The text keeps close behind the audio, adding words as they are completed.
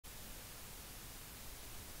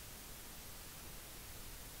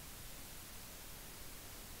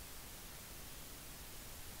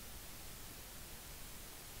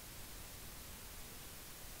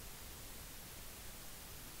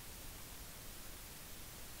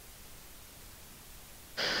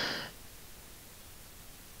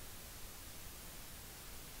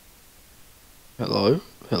Hello,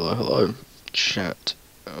 hello, chat.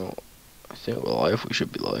 Oh, I think we're live. We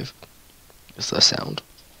should be live. Is that sound?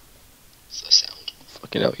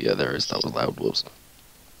 Fucking hell, yeah, there is. That was loud. Whoops.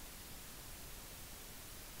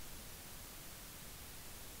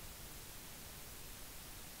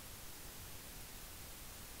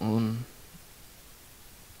 On.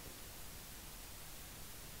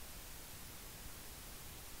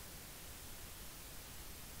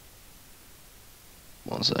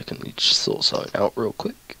 One second, let me just sort something out real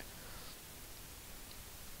quick.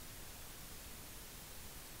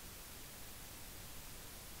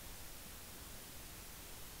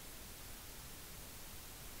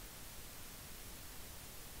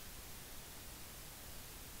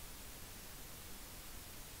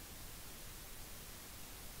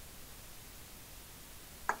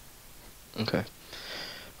 Okay.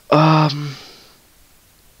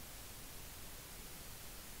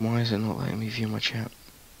 Why is it not letting me view my chat?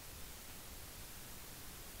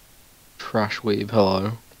 Trash weeb,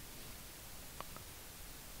 hello.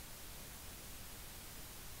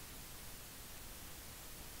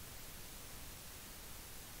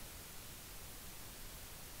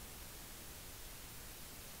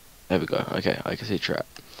 There we go. Okay, I can see chat.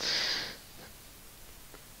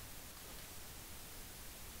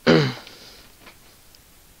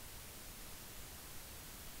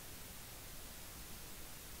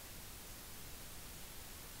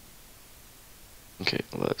 Okay,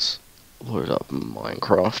 let's load up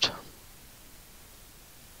Minecraft.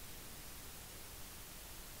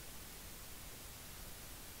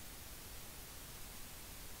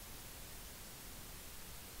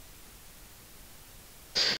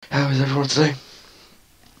 How is everyone today?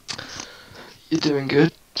 You doing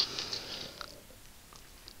good?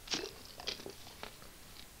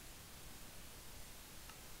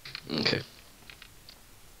 Okay.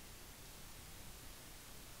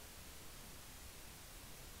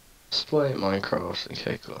 Display Minecraft.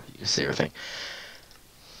 Okay, cool. You can see everything.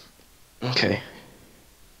 Okay.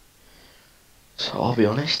 So I'll be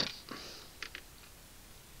honest.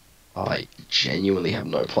 I genuinely have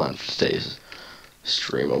no plan for today's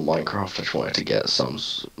stream on Minecraft. I just wanted to get some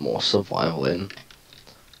more survival in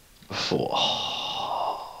before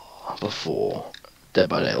before Dead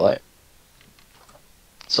by Daylight.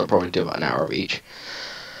 So I'll probably do about an hour of each.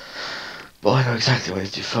 But I know exactly what I need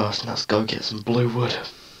to do first, and that's go get some blue wood.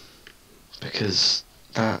 Because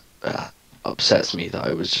that upsets me that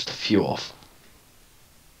I was just a few off.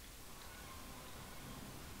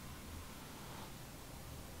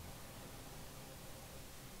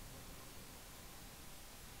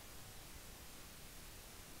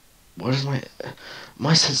 What is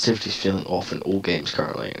my sensitivity is feeling off in all games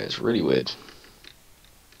currently, and it's really weird.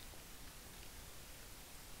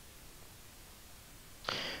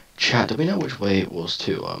 Chat, do we know which way it was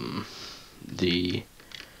to the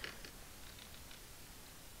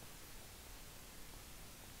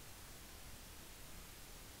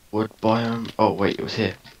wood biome? Oh wait, it was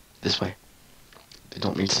here. This way. Did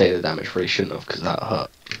not mean to say the damage, really shouldn't have, because that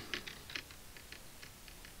hurt.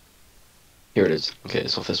 Here it is. Okay,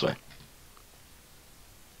 it's off this way.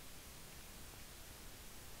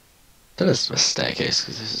 Then it's a staircase,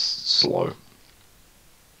 because this is slow.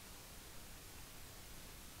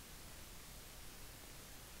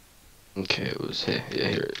 Okay, it was here. Yeah,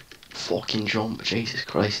 here it is. Fucking jump, Jesus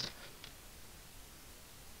Christ.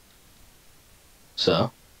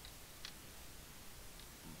 Sir?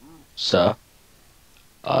 Sir?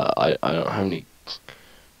 I don't have any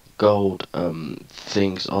gold,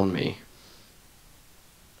 things on me.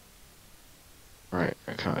 Right,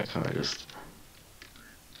 I can't just...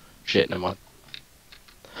 Shit, never mind.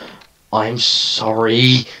 I'm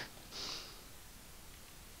sorry!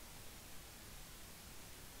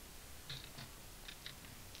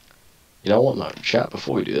 You know what, no, chat,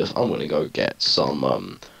 before we do this, I'm gonna go get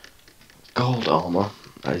some, gold armor.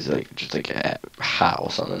 As like, just like a hat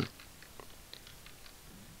or something.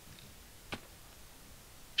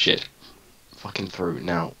 Shit. Fucking through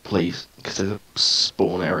now, please. Because there's a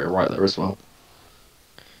spawn area right there as well.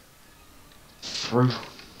 Through.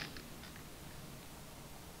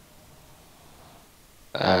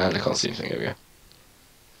 And I can't see anything, there we go.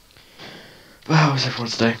 But how is everyone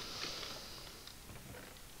today?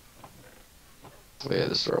 Oh, yeah,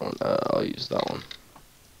 this is the right one. I'll use that one.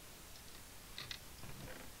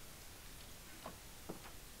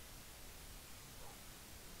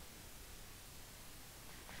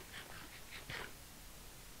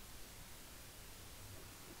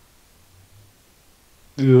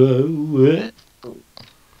 What?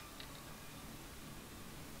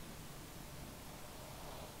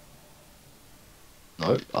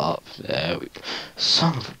 Nope, up there.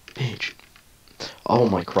 Son of a bitch. Oh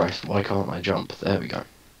my Christ, why can't I jump? There we go.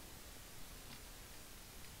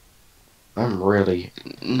 I'm really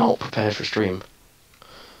not prepared for stream.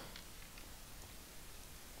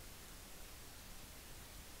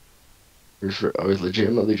 I was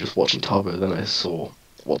legitimately just watching Tubbo, then I saw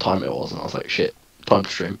what time it was, and I was like, shit, time to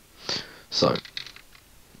stream. So,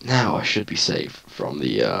 now I should be safe from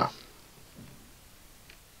the,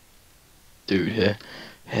 dude here.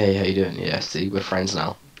 Hey, how you doing? Yeah, see, we're friends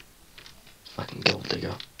now. Fucking gold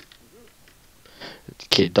digger.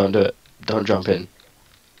 Kid, don't do it. Don't jump in.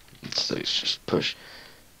 It's just push.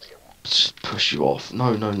 Just push you off.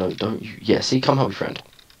 No, no, no, don't you. Yeah, see, come help your friend.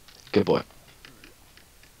 Good boy.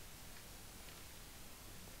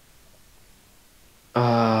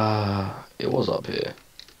 It was up here.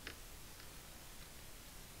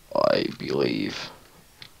 I believe.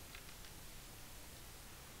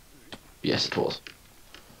 Yes, it was.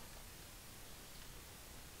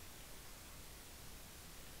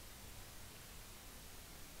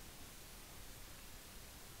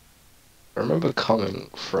 I remember coming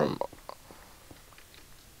from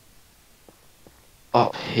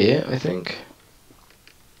up here, I think.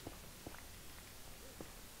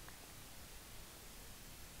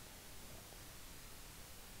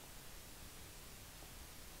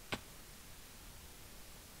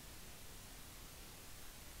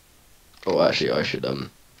 Oh, actually, I should,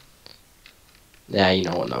 yeah, you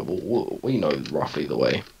know what, no, we know roughly the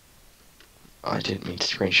way. I didn't mean to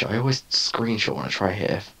screenshot. I always screenshot when I try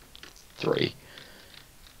hit F3.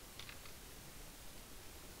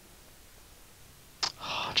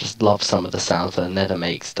 I just love some of the sounds that Nether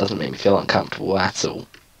makes. Doesn't make me feel uncomfortable at all.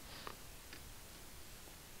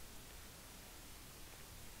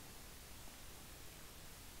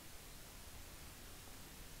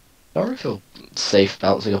 I don't really feel safe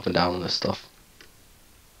bouncing up and down on this stuff.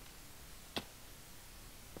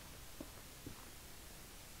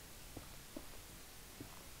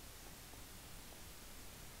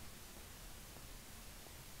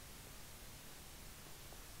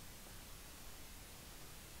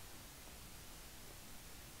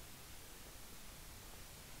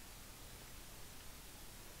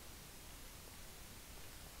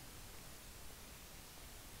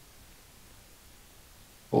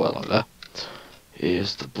 Oh, hello there.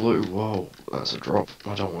 Here's the blue. Whoa, that's a drop.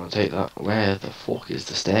 I don't want to take that. Where the fuck is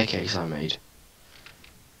the staircase I made?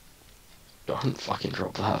 Don't fucking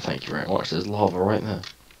drop that, thank you very much. There's lava right there.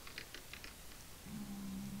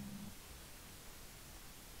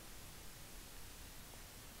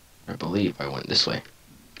 I believe I went this way.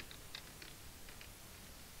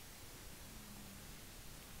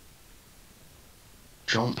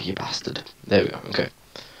 Jump, you bastard. There we go, okay.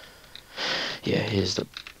 Yeah, here's the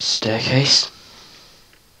staircase.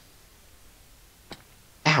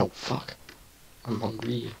 Ow, fuck. I'm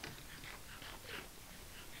hungry.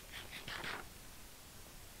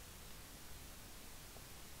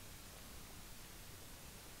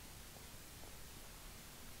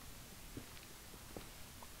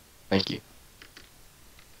 Thank you.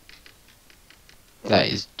 That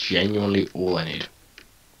is genuinely all I need.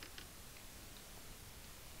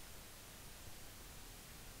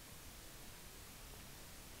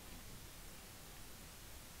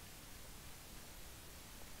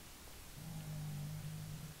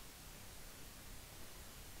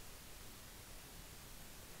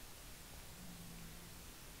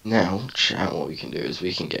 Now, chat, what we can do is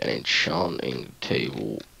we can get an enchanting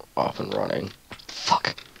table up and running.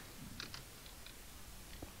 Fuck.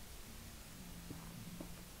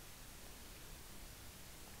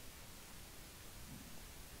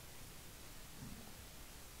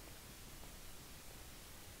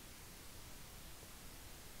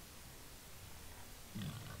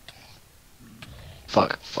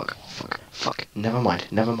 Fuck, fuck, fuck, fuck. Never mind,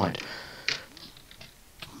 never mind.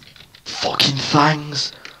 Fucking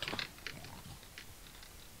thangs!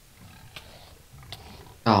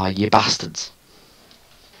 Ah, you bastards.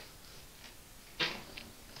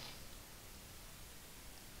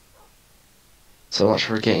 So much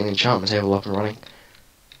for getting the enchantment table up and running.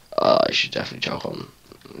 I should definitely jump on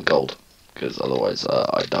gold, because otherwise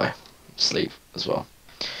I'd die. Sleep as well.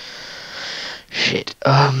 Shit.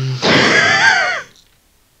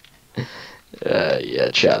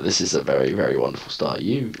 Yeah, chat, this is a very, very wonderful start.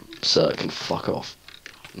 You, sir, can fuck off.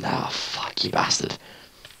 Nah, fuck you bastard.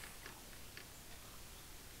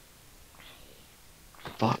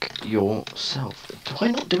 Fuck yourself. Do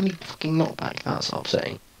I not do any fucking knockback? That's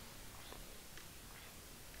upsetting.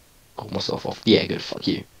 Call myself off. Yeah, good, fuck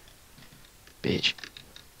you. Bitch.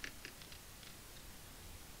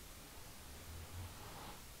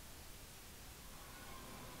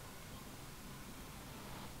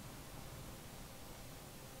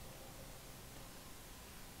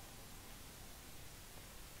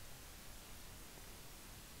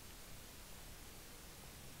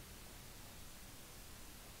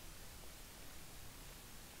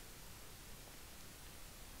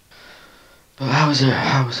 But how is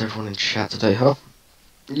everyone in chat today, huh?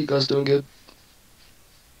 You guys doing good?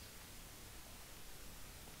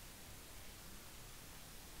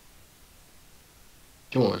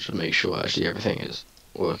 You want to make sure actually everything is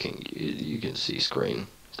working. You can see screen,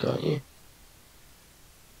 can't you?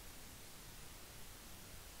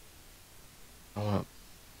 I want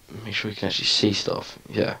to make sure you can actually see stuff.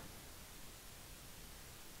 Yeah.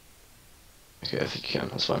 Okay, I think you can.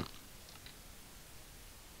 That's fine.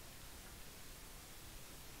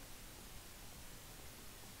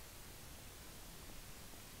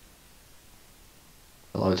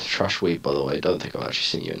 Hello to Trash Weed, by the way. Don't think I've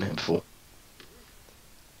actually seen you in here before.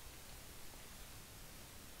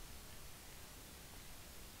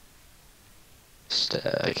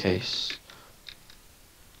 Staircase.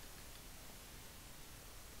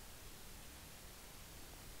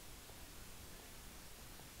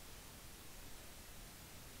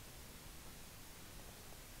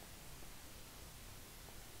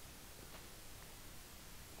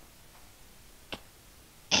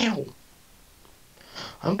 Ow!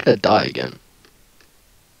 I'm gonna die again.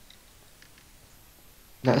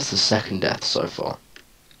 That's the second death so far.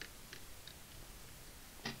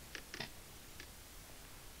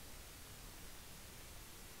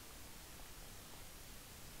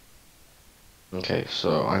 Okay,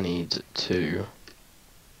 so I need to...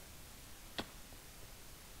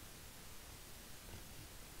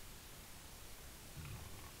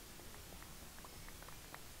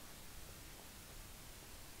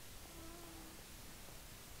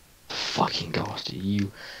 Fucking ghastly,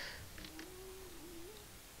 you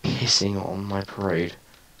pissing on my parade.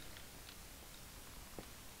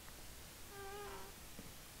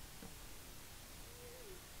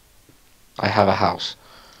 I have a house.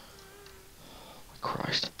 Oh my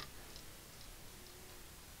Christ.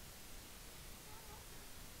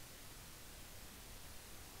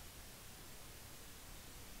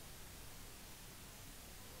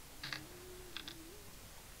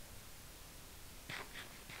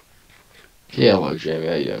 Yeah, hello Jamie,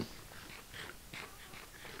 how you doing?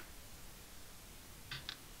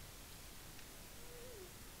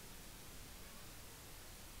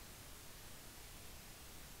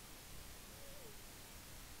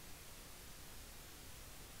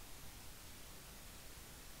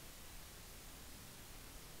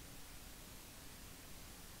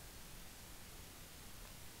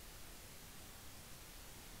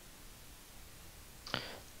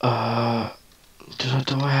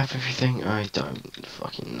 Do I have everything? I don't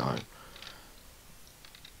fucking know.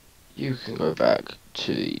 You can go back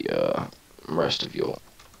to the rest of your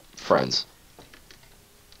friends.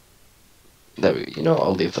 There we go. You know what,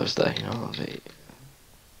 I'll leave those there, you know, I'll leave.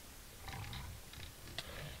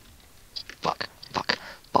 Fuck, fuck,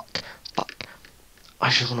 fuck, fuck. I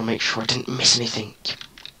just want to make sure I didn't miss anything, you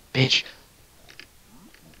bitch.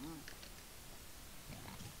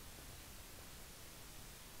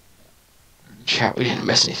 Chat, we didn't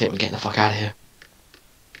miss anything, we're getting the fuck out of here.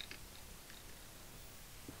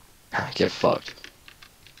 Get fucked.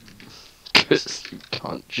 Because you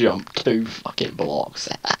can't jump 2 fucking blocks.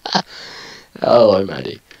 Hello,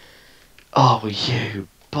 Maddie. Oh, you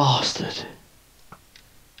bastard.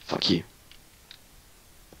 Fuck you.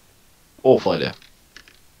 Awful idea.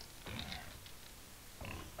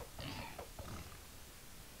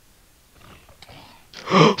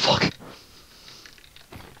 Fuck.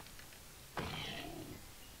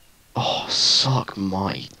 Oh, suck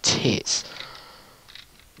my tits.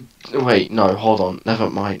 Wait, no, hold on. Never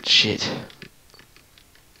mind. Shit.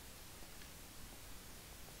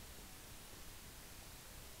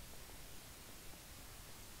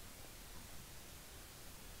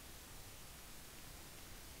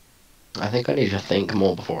 I think I need to think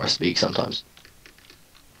more before I speak sometimes.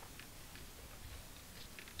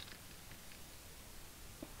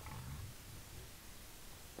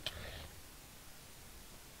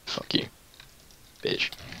 Fuck you,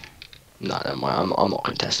 bitch. Nah, never mind. I'm not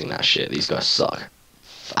contesting that shit. These guys suck.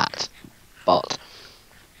 Fat. But.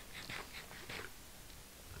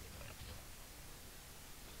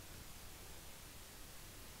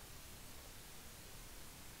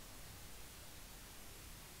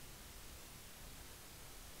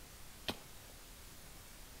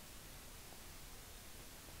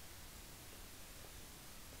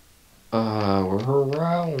 We're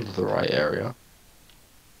around the right area.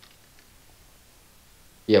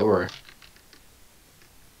 Yeah, we're.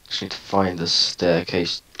 Just need to find the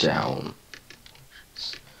staircase down.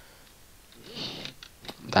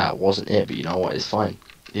 That wasn't it, but you know what? It's fine.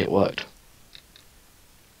 It worked.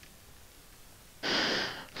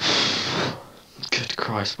 Good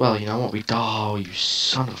Christ. Well, you know what? We. Oh, you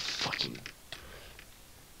son of a fucking.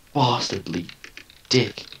 bastardly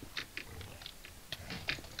dick.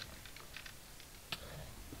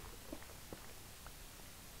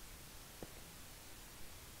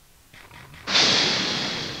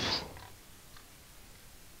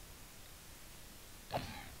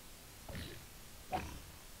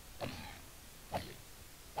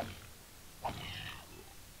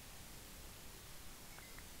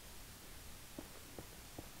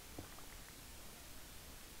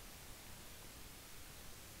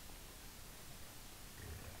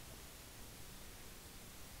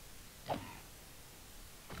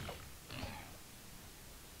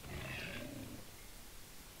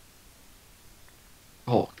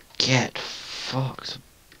 Oh, get fucked,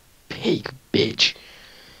 pig bitch.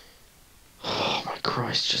 Oh my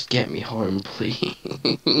Christ, just get me home,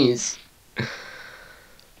 please.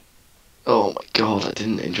 Oh my God, I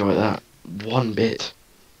didn't enjoy that one bit.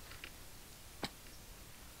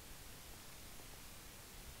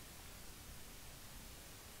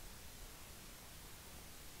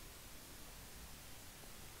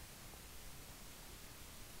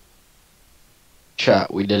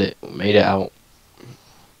 Chat, we did it. We made it out.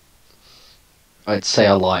 I'd say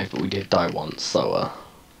alive, but we did die once, so,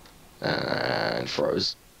 and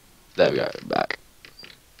froze. There we go, back.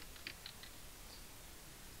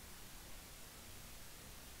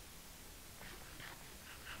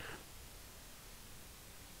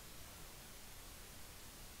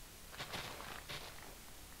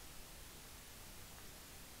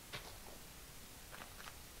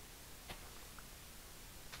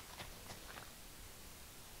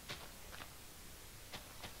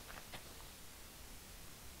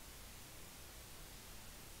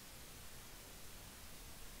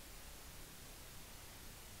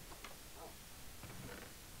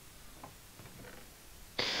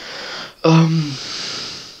 Um...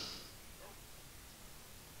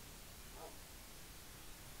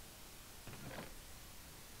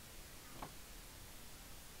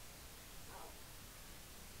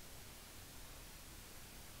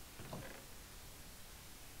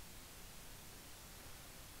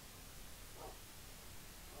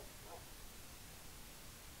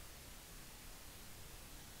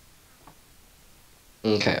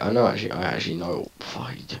 Okay, I actually know.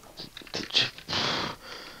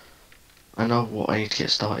 I know what I need to get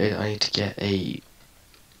started. I need to get a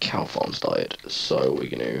cow farm started. So we're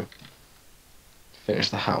gonna finish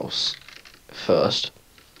the house first.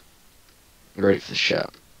 Ready for the shed.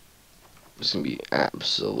 It's gonna be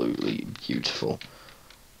absolutely beautiful.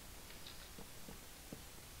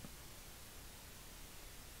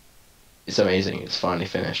 It's amazing. It's finally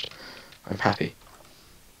finished. I'm happy.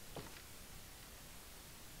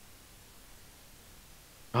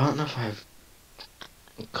 I don't know if I have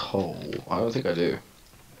coal. I don't think I do.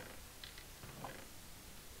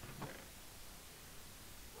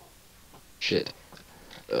 Shit.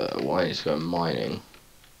 Why need to go mining?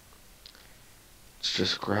 Let's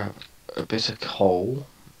just grab a bit of coal,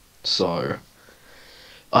 so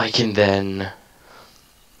I can then...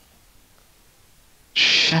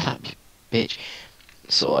 Shut up, you bitch.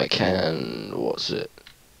 So I can... What's it?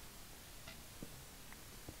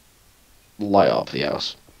 Light up the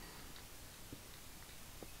house.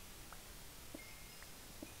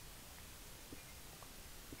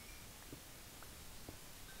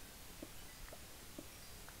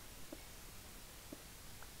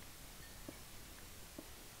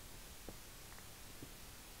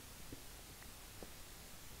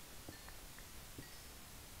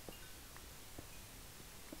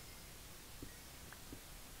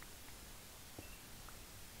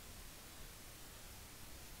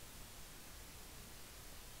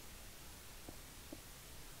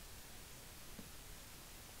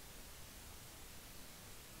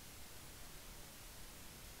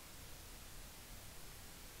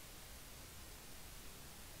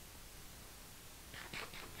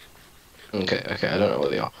 Okay, I don't know where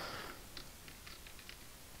they are.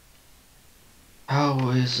 How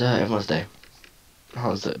is everyone's day?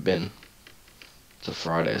 How's it been? It's a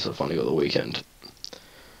Friday, so I finally got the weekend,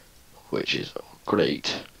 which is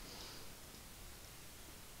great.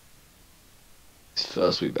 This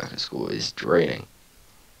first week back at school is draining.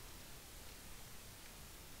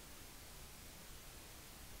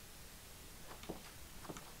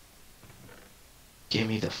 Give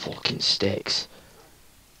me the fucking sticks.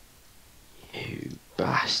 You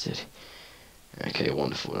bastard. Okay,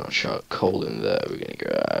 wonderful. Now chuck coal in there. We're gonna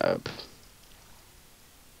grab...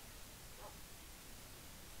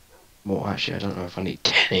 Well, actually, I don't know if I need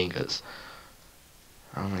 10 ingots.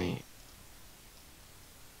 How many?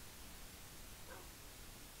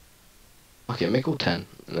 Okay, make all 10,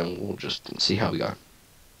 and then we'll just see how we go.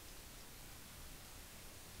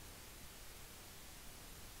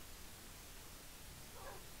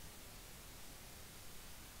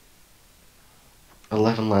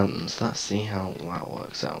 11 lanterns. Let's see how that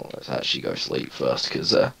works out. Let's actually go sleep first,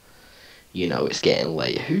 because, you know, it's getting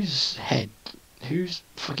late. Whose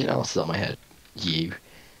fucking ass is on my head? You.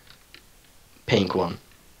 Pink one.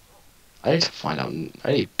 I need to find out,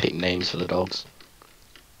 I need to pick names for the dogs.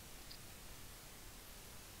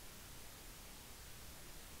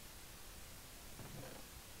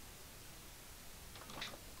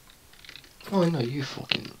 Oh, I know you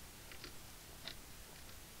fucking...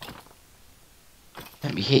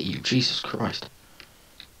 Let me hit you, Jesus Christ.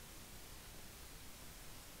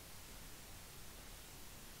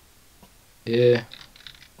 Here.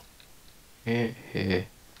 Here, here.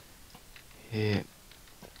 Here.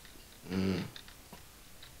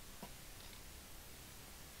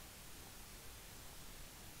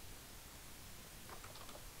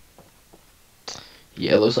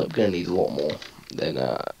 Yeah, looks like we're gonna need a lot more than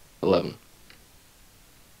 11.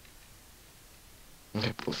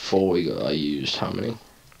 Okay, before we go, I used how many?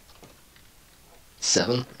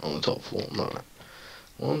 7 on the top floor. No.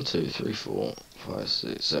 1, 2, 3, 4, 5,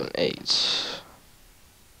 6, 7, 8.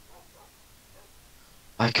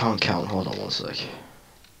 I can't count. Hold on one sec.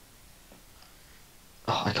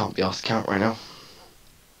 Oh, I can't be asked to count right now.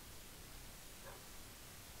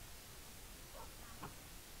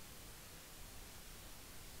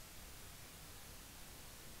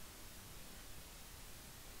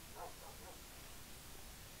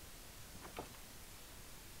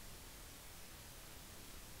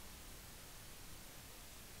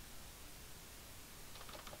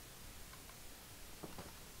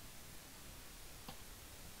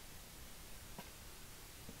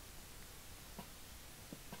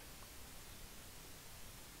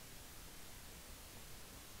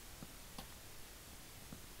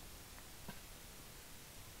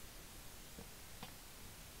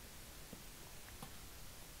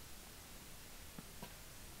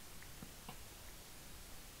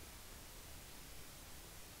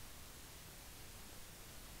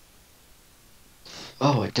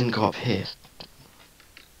 Oh, it didn't go up here.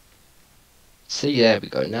 See, there we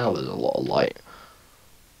go. Now there's a lot of light.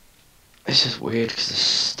 It's just weird because the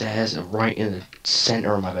stairs are right in the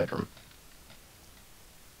center of my bedroom.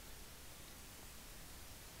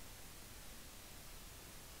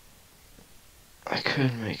 I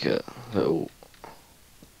could make a little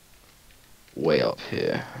way up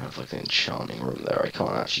here. I have like an enchanting room there. I can't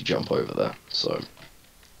actually jump over there, so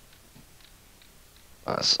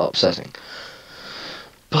that's upsetting.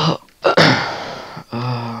 But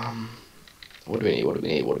what do we need? What do we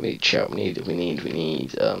need? What do we need? Chat. We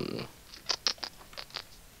need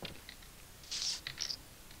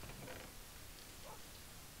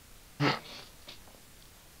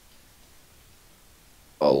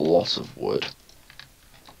a lot of wood.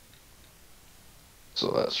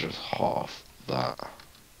 So that's just half that.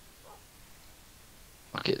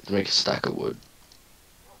 Okay, make a stack of wood.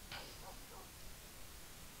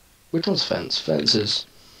 Which one's fence? Fences.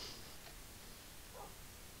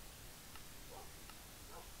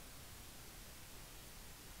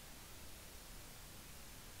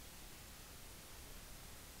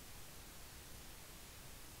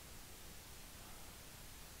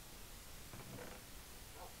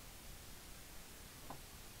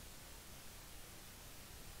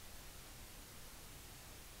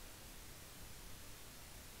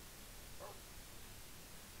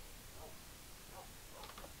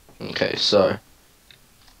 Okay, so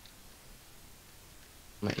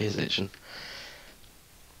my ears itching.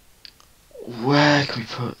 Where can we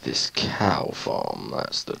put this cow farm?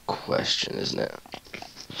 That's the question, isn't it?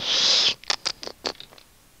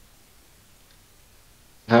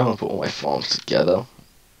 I want to put all my farms together,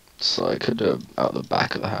 so I could do it out the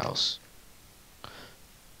back of the house.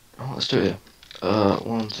 Oh, let's do it here.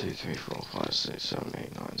 1, 2, 3, 4, 5, 6, 7,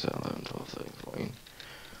 8, 9, 10, 11, 12, 13, 14.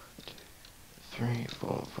 3,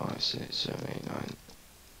 4, 5, 6, 7, 8, 9,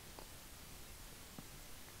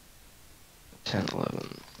 10,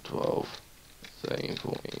 11, 12, 13,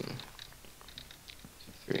 14.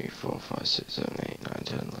 3, 4, 5, 6, 7, 8, 9,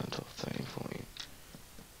 10, 11, 12, 13, 14.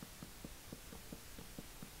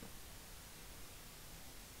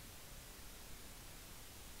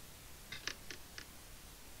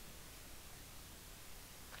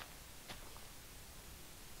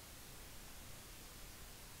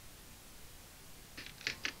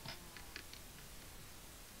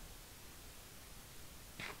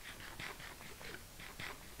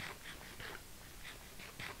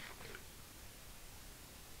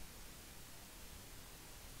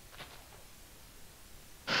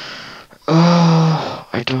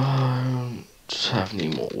 I don't have any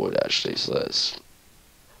more wood actually, so let's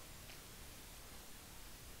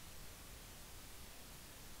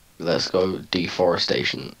let's go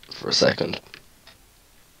deforestation for a second.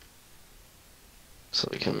 So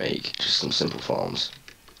we can make just some simple farms.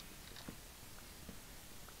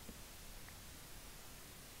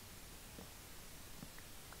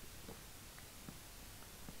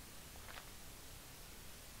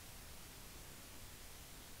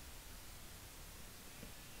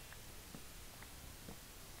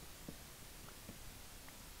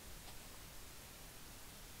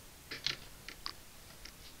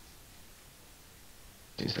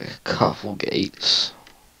 Just make a couple gates.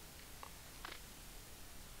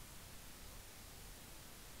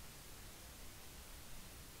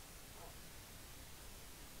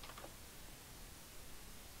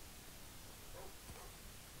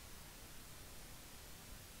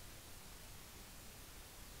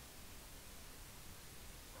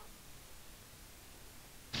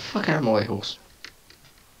 Fuck out of my way, horse.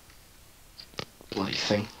 Bloody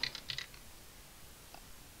thing.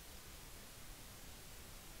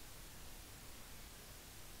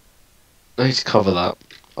 I need to cover that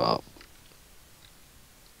up.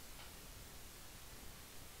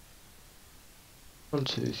 One,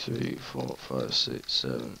 two, three, 4, 5, 6,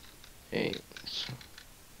 7, 8,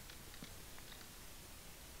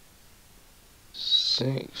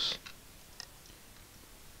 6.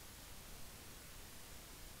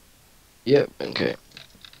 Yep, okay.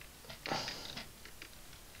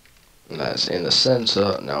 And that's in the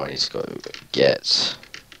center. Now I need to go get.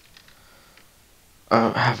 I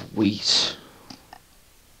don't have wheat.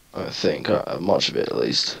 I think much of it at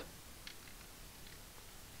least.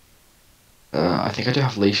 I think I do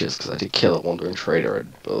have leashes because I did kill a wandering trader, I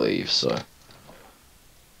believe. So.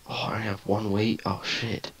 Oh, I only have one wheat. Oh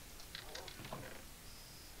shit.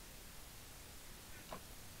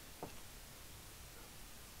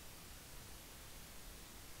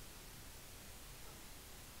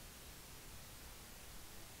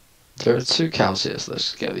 There are 2 cows here, so let's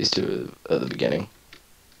just get these 2 at the beginning.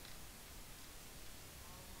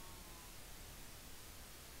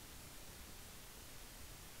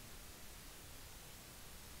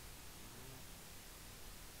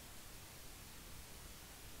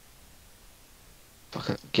 Fuck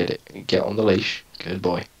it, get it. Get on the leash. Good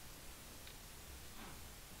boy.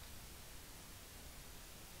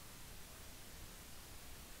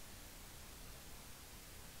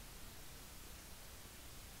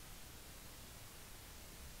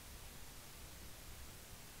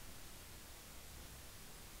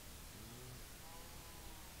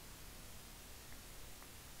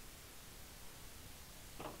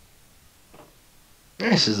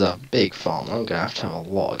 This is a big farm. I'm gonna have to have a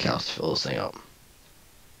lot of cows to fill this thing up.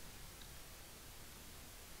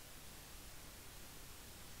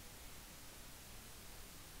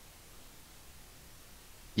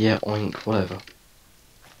 Yeah, oink, whatever.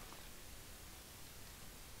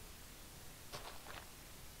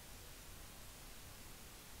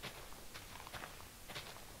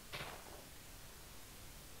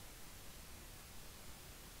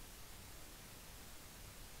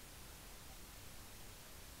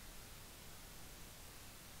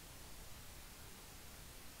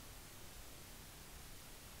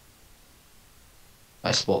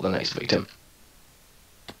 I spot the next victim.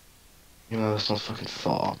 You know, that's not fucking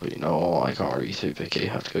far, but you know what? I can't really be too picky.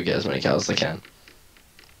 I have to go get as many cows as I can.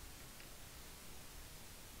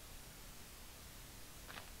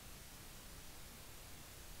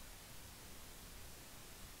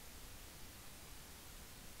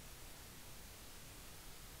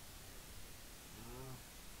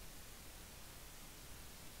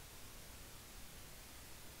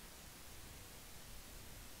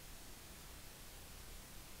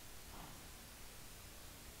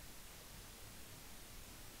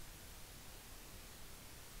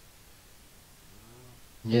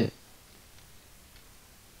 Yeah.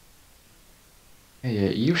 Yeah,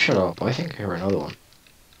 you shut up. I think I hear another one.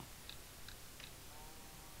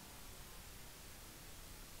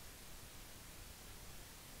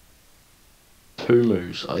 Two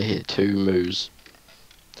moos. I hear 2 moos.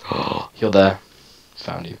 Oh, you're there.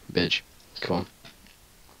 Found you, bitch. Come on.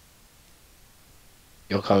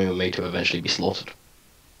 You're coming with me to eventually be slaughtered.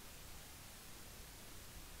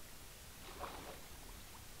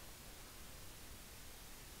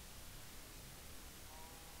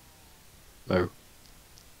 Moo.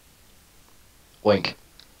 Wink.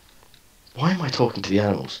 Why am I talking to the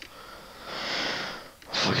animals?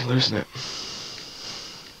 I'm fucking losing it.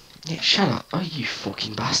 Yeah, shut up. Oh, you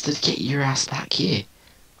fucking bastard. Get your ass back here.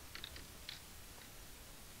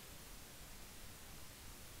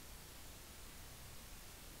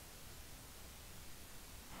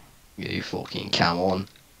 You fucking come on.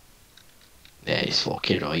 Yeah, he's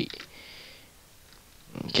fucking right.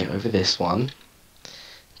 Get over this one.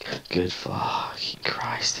 Good fucking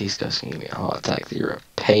Christ, these guys can give me a heart attack. They're a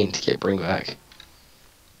pain to bring back.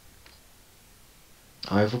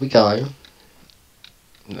 Over we go.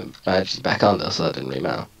 The badge is back under, so that didn't really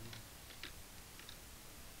matter.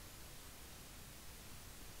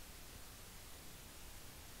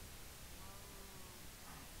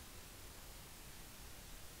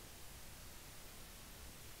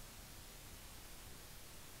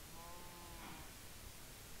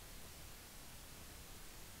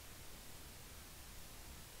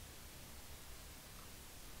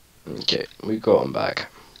 Okay, we got him back.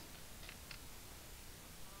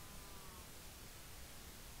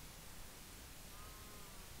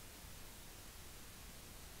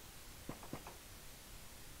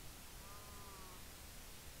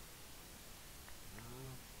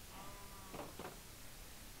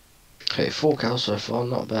 Okay, 4 cows so far,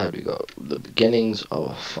 not bad. We got the beginnings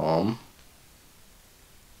of a farm.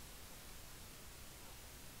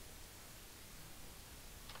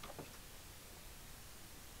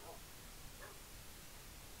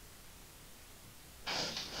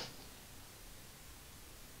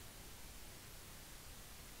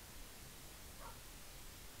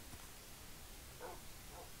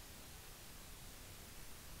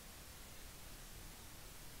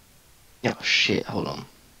 Oh shit, hold on.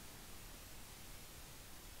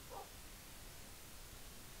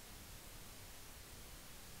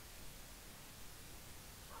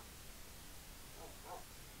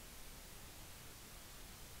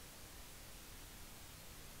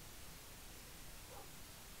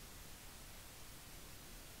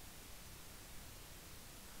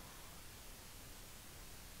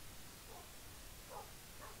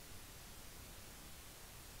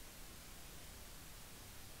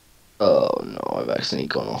 Oh no, I've accidentally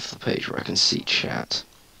gone off the page where I can see chat.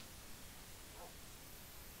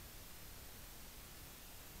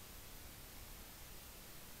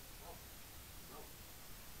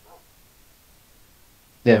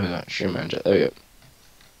 There we go, stream manager, there we go.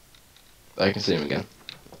 I can see him again.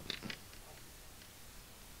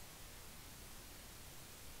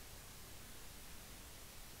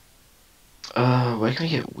 Where can we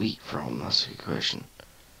get wheat from? That's a good question.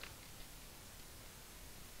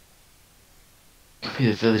 Could be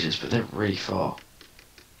the villages, but they're really far.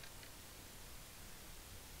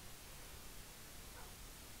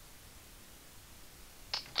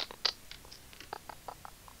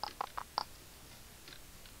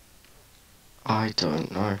 I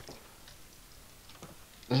don't know.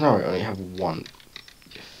 There's no way I only have one.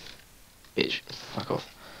 Bitch, fuck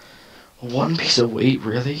off. One piece of wheat,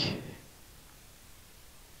 really?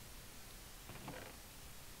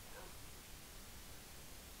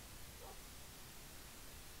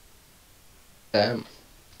 Damn.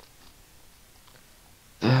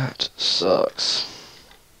 That sucks.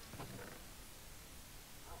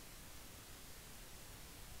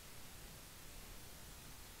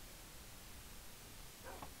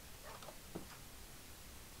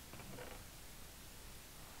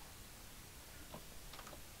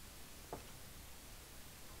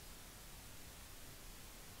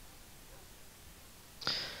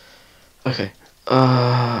 Okay.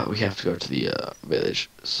 We have to go to the village,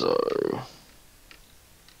 so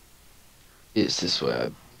it's this way,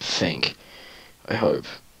 I think. I hope.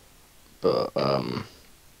 But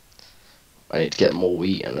I need to get more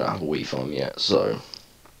wheat and I don't have a wheat farm yet, so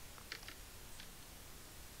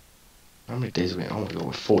how many days are we in? Oh my god,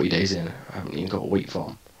 we're 40 days in. I haven't even got a wheat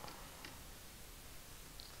farm.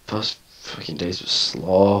 First fucking days were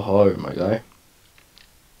slow, my guy.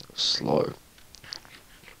 Slow.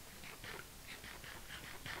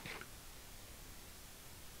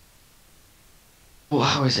 Well,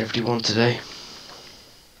 how is everyone today?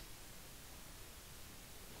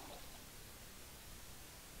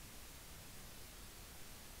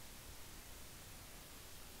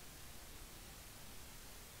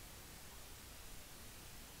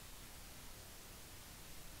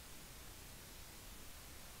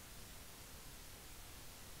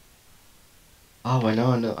 Oh, I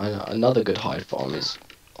know another good hide farm is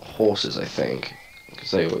horses, I think,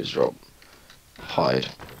 because they always drop hide.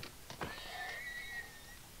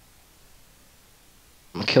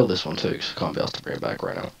 I'm gonna kill this one too, because I can't be asked to bring it back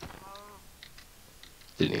right now.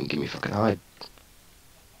 Didn't even give me fucking hide.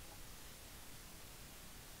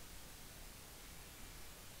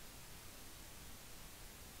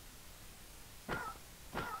 I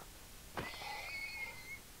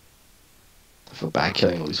feel bad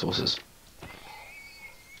killing all these horses.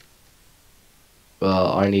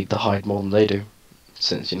 Well, I need the hide more than they do,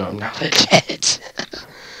 since, you know, now they're dead.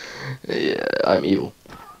 Yeah, I'm evil.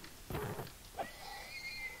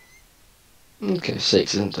 Okay,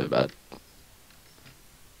 6 isn't too bad.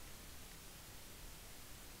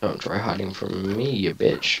 Don't try hiding from me, you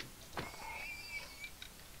bitch.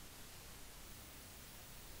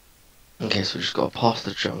 Okay, so we just gotta pass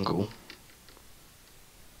the jungle.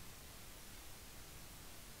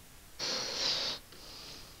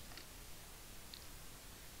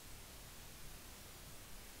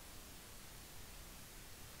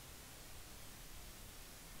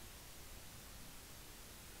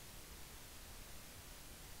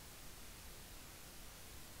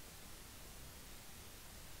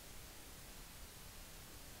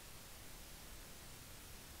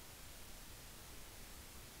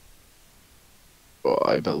 Well,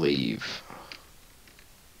 I believe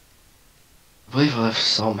I left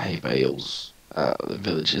some hay bales at the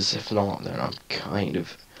villages. If not, then I'm kind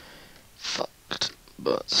of fucked.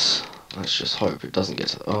 But let's just hope it doesn't get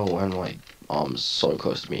to. Oh, and my arm's so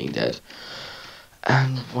close to being dead.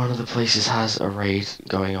 And one of the places has a raid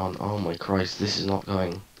going on. Oh my Christ, this is not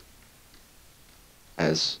going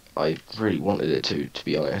as I really wanted it to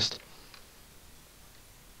be honest.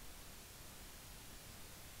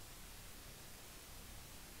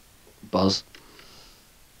 Buzz.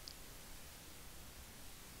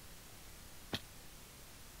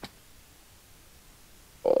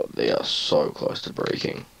 Oh, they are so close to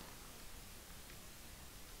breaking.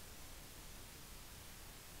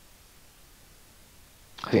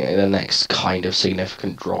 I think the next kind of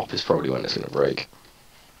significant drop is probably when it's going to break.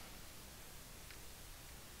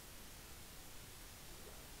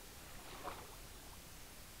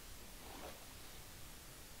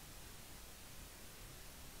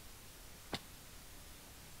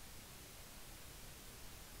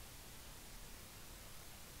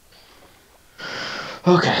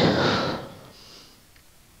 Okay.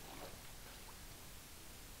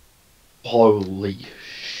 Holy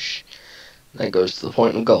sh... That goes to the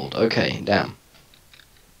point of gold. Okay, damn.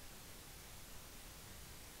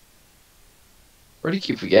 Really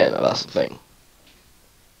keep forgetting that that's the thing.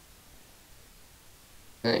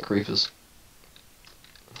 And creepers.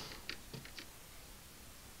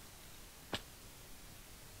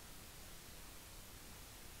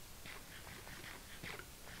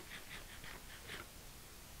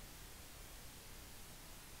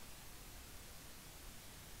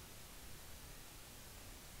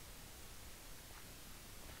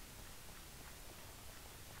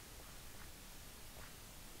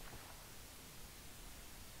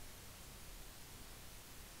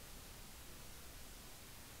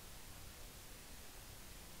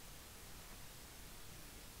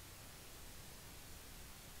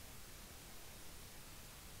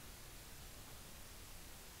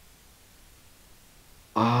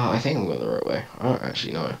 I think I'm going the right way. I don't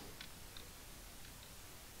actually know.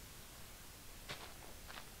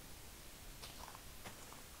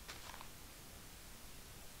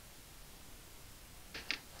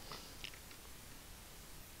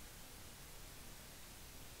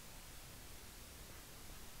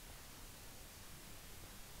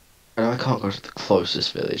 And I can't go to the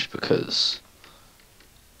closest village because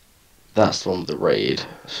that's the one with the raid,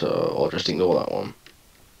 so I'll just ignore that one.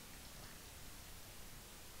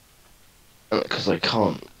 Because I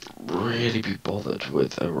can't really be bothered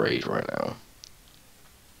with a raid right now.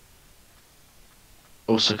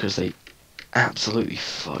 Also because they absolutely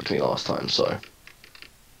fucked me last time, so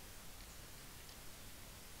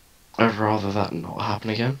I'd rather that not happen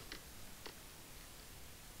again.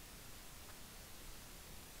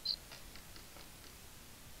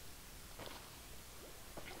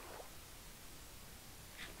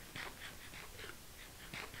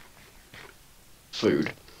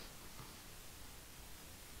 Food.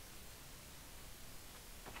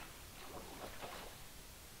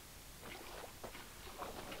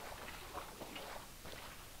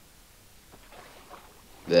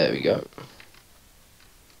 There we go.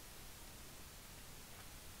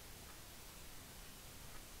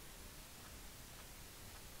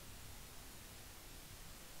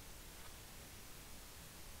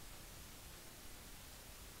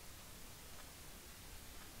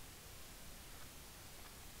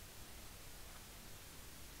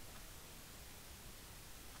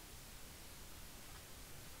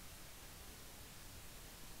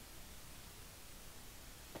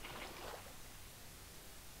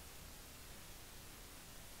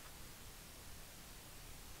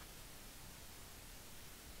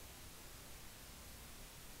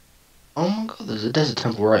 Oh my god, there's a desert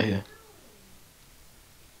temple right here.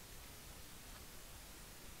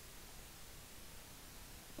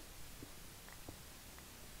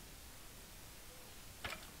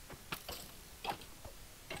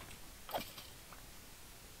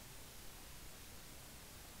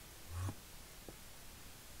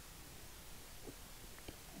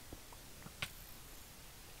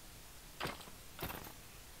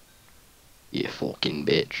 You fucking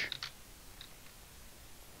bitch.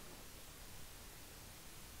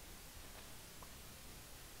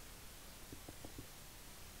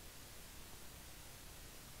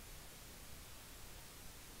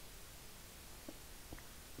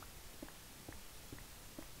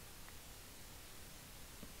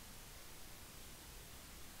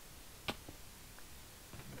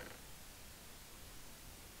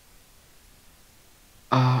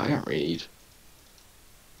 I don't need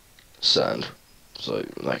sand, so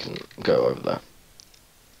I can go over there.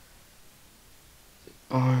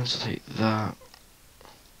 I'll take that.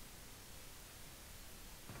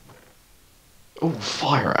 Oh,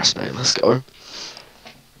 fire aspect, let's go.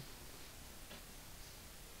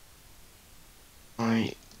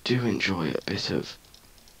 I do enjoy a bit of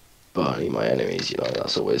burning my enemies, you know,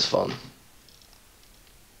 that's always fun.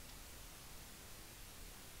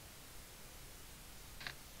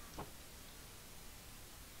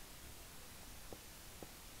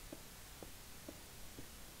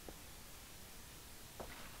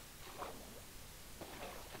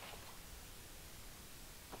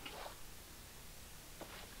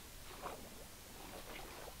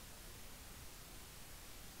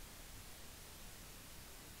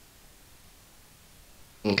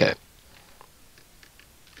 Okay.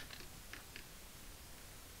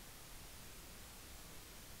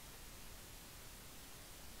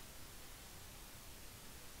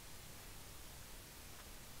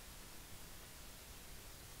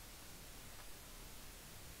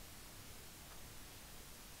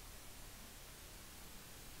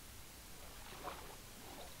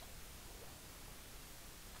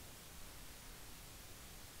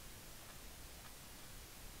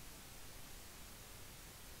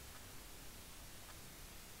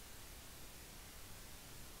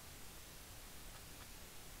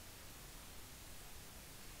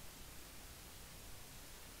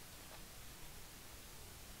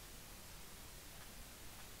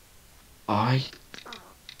 I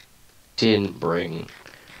didn't bring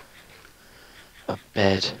a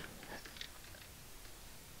bed.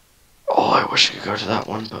 Oh, I wish I could go to that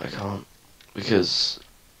one, but I can't. Because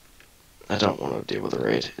I don't want to deal with the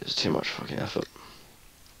raid. It's too much fucking effort.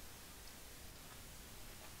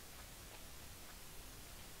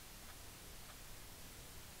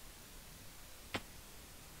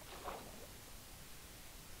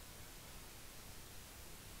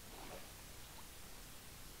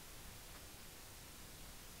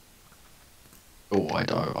 Oh,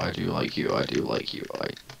 I do like you, I do like you, I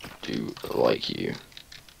do like you.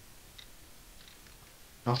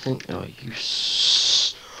 Nothing, oh,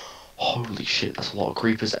 holy shit, that's a lot of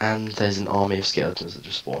creepers, and there's an army of skeletons that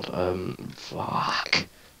just spawned. Fuck.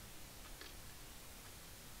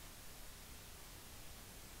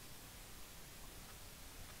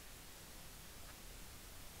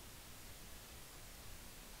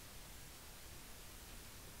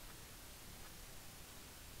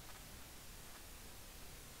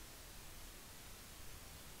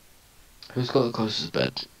 Who's got the closest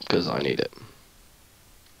bed? Because I need it.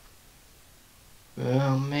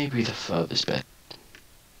 Well, maybe the furthest bed.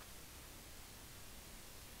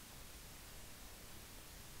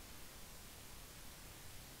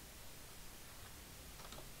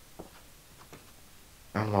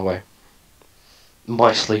 Out of my way.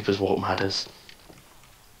 My sleep is what matters.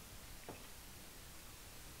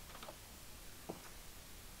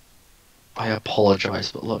 I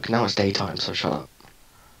apologize, but look, now it's daytime, so shut up.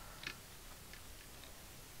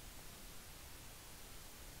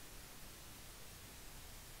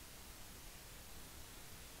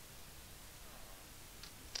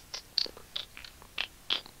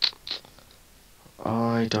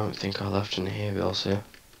 I don't think I left any hay-bales here.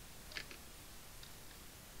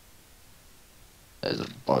 There's a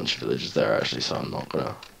bunch of villages there actually, so I'm not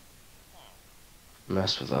gonna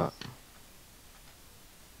mess with that.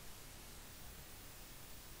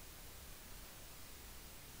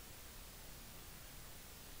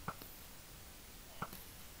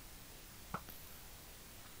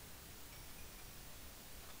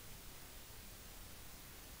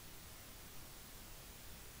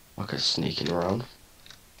 Okay, sneaking around.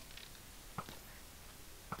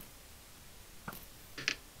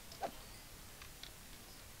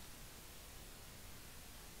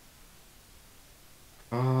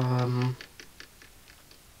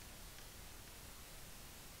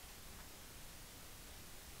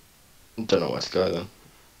 Don't know where to go then.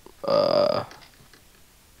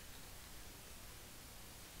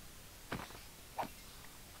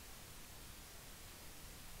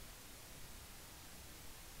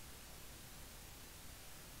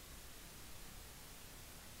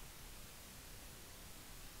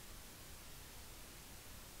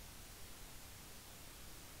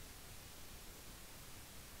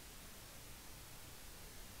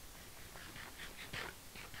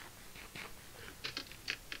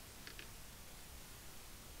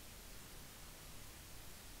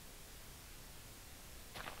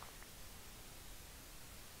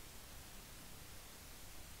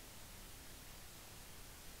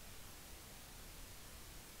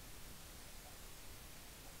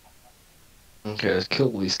 Okay, let's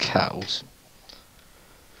kill all these cows.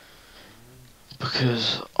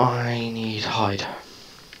 Because I need hide.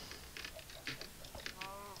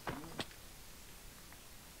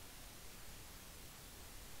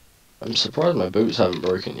 I'm surprised my boots haven't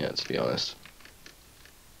broken yet, to be honest.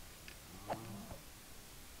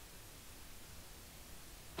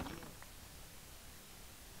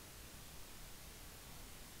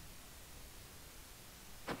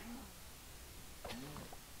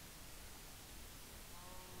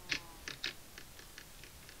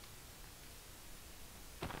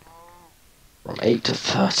 From 8 to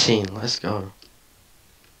 13, let's go.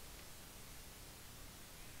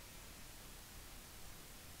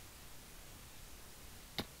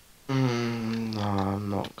 No, I'm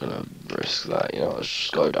not gonna risk that, you know, let's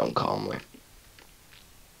just go down calmly.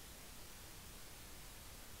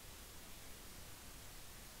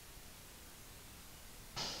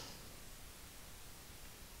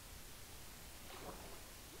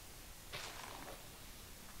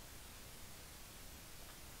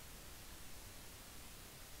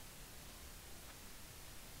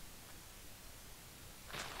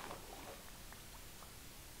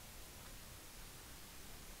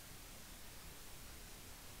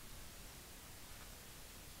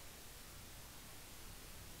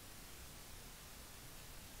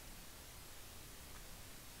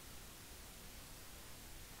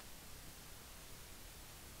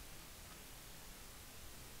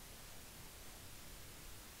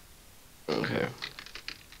 Okay.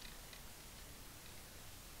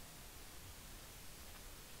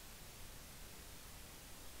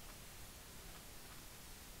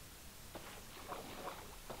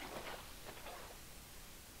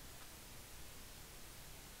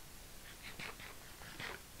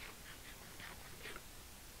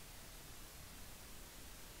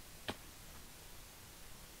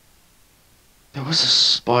 There was a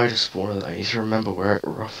spider spawner. I need to remember where it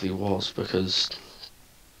roughly was because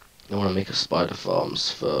I want to make a spider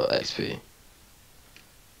farms for XP.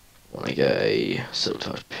 When I get a silk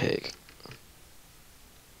touch pig.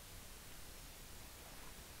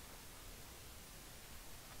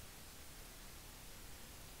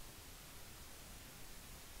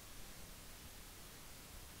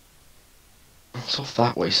 It's off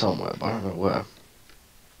that way somewhere, but I don't know where.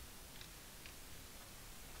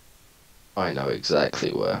 I know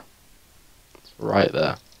exactly where. It's right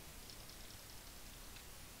there.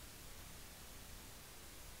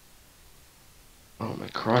 Oh my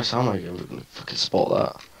Christ, how am I gonna fucking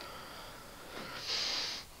spot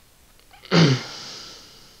that?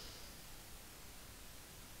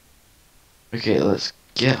 Okay, let's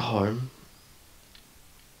get home,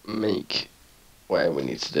 make whatever we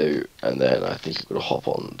need to do, and then I think we're gonna hop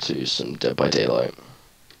on to some Dead by Daylight.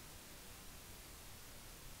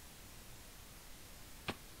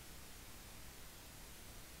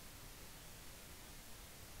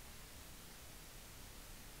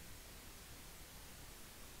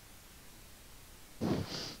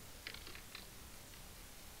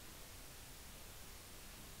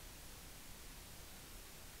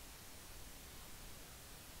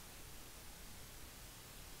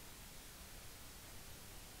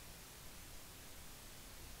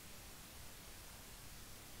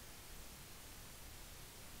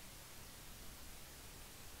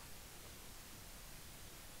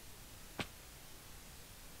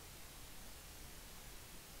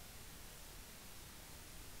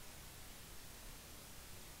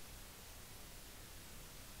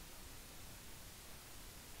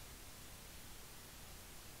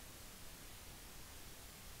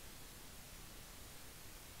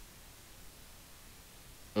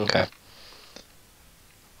 Okay.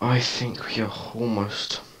 I think we are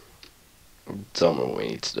almost done with what we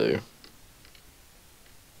need to do.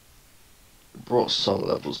 Brought some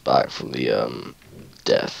levels back from the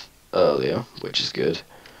death earlier, which is good.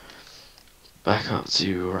 Back up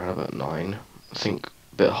to around about 9. I think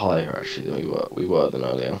a bit higher actually than we were than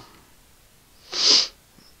earlier.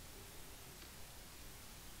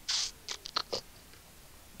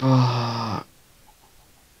 But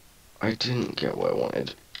I didn't get what I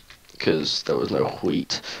wanted because there was no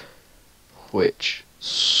wheat, which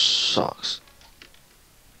sucks.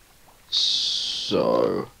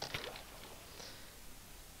 So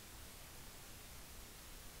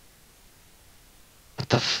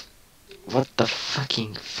what the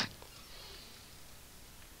fucking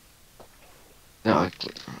no,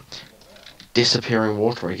 disappearing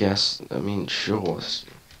water, I guess. I mean, sure.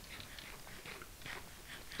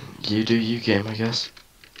 You do you, game, I guess.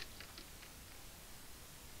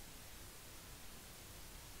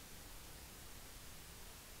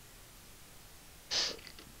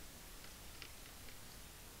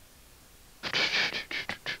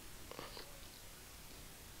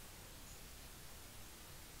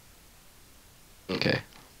 Okay.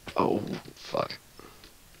 Oh, fuck.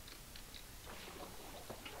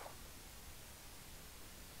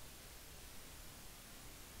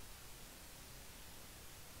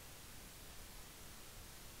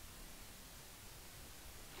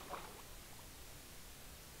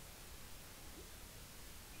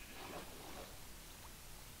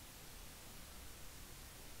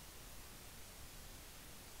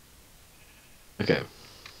 Okay.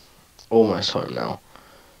 Almost home now.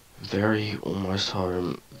 Very almost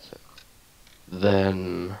home.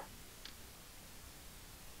 Then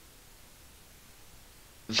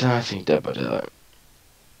I think Dead by Daylight.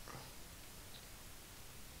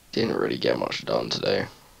 Didn't really get much done today,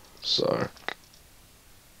 so.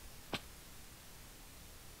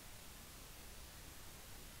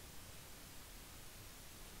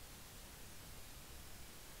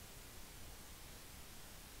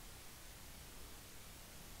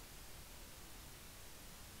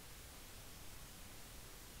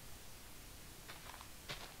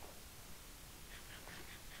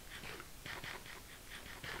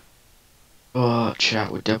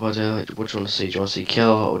 Chat with Dead by Daylight. What do you want to see? Do you want to see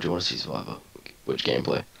Killer or do you want to see Survivor? Which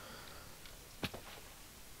gameplay?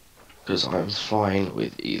 Because I'm fine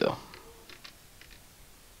with either.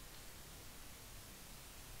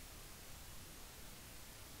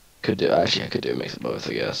 Could do, actually I could do a mix of both,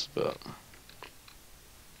 I guess, but.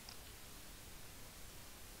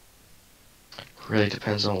 Really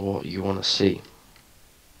depends on what you want to see.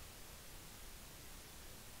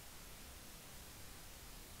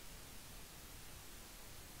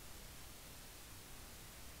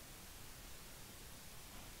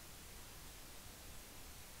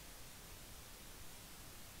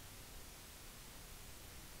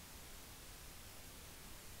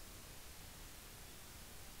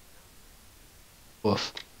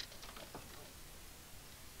 Woof.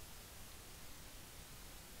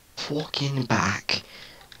 Fucking back,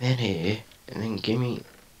 then here, and then give me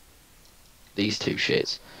these two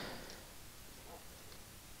shits.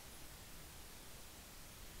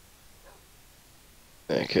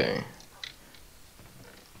 Okay.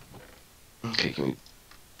 Okay, give me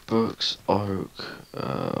books, oak,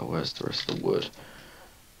 where's the rest of the wood?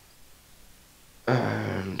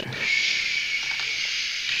 And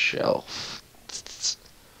shelf.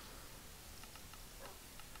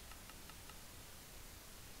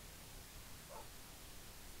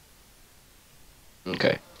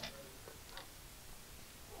 Okay.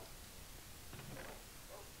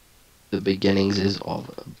 The beginnings is of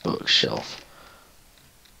a bookshelf.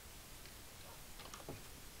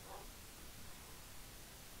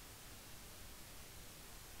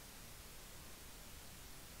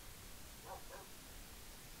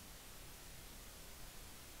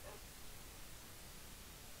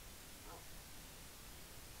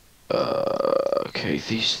 Okay,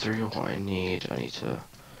 these three are what I need. I need to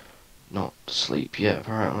not sleep yet,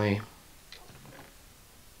 apparently.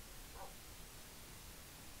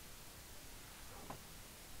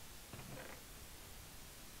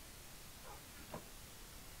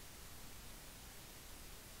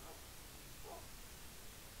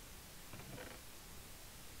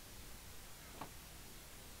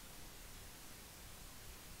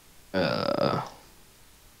 Uh,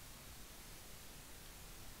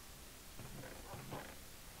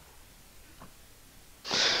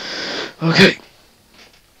 okay,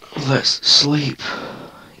 let's sleep.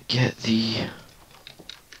 Get the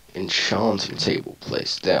enchanting table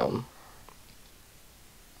placed down.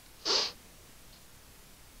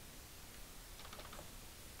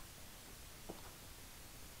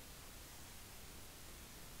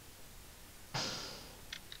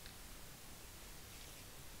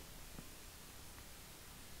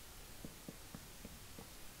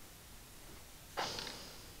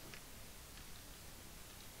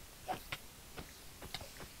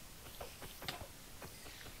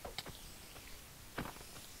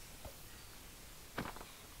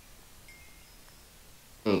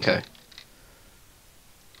 Okay.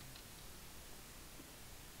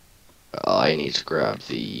 I need to grab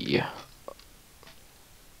the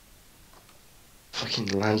fucking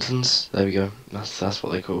lanterns. There we go. That's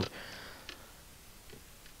what they're called.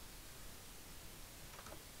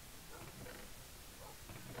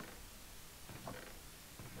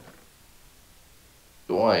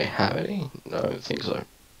 Do I have any? No, I don't think so.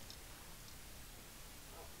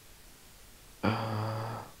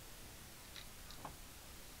 Uh,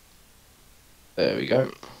 there we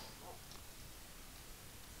go.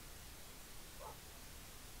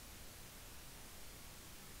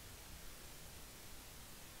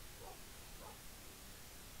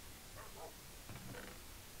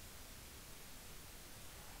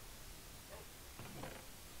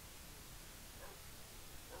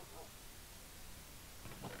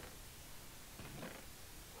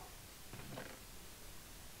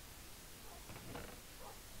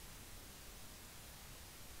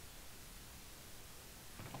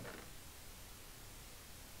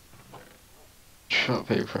 chuck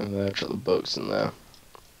paper in there, chuck the books in there.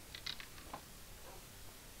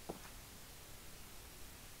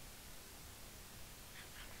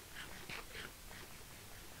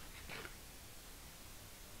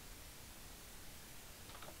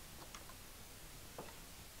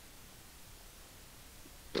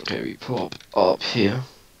 Okay, we pop up here.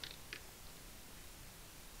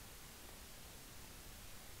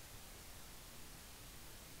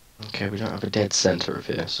 Okay, we don't have a dead center of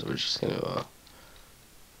here, so we're just gonna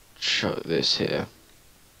chuck this here.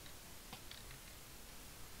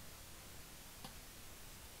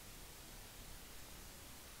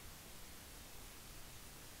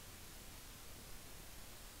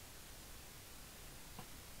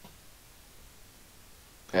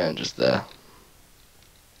 And just there.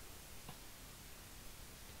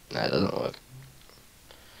 Nah, it doesn't work.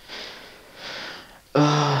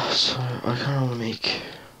 So I kinda wanna make...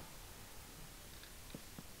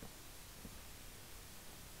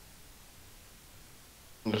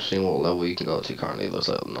 I'm just seeing what level you can go to currently. It looks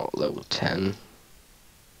like not level 10.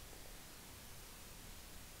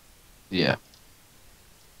 Yeah.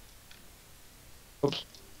 Oops.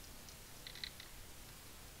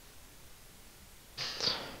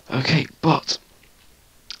 Okay, but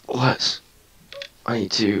I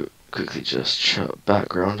need to quickly just shut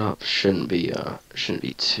background up. Shouldn't be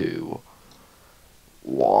too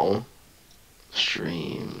long.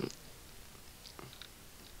 Stream.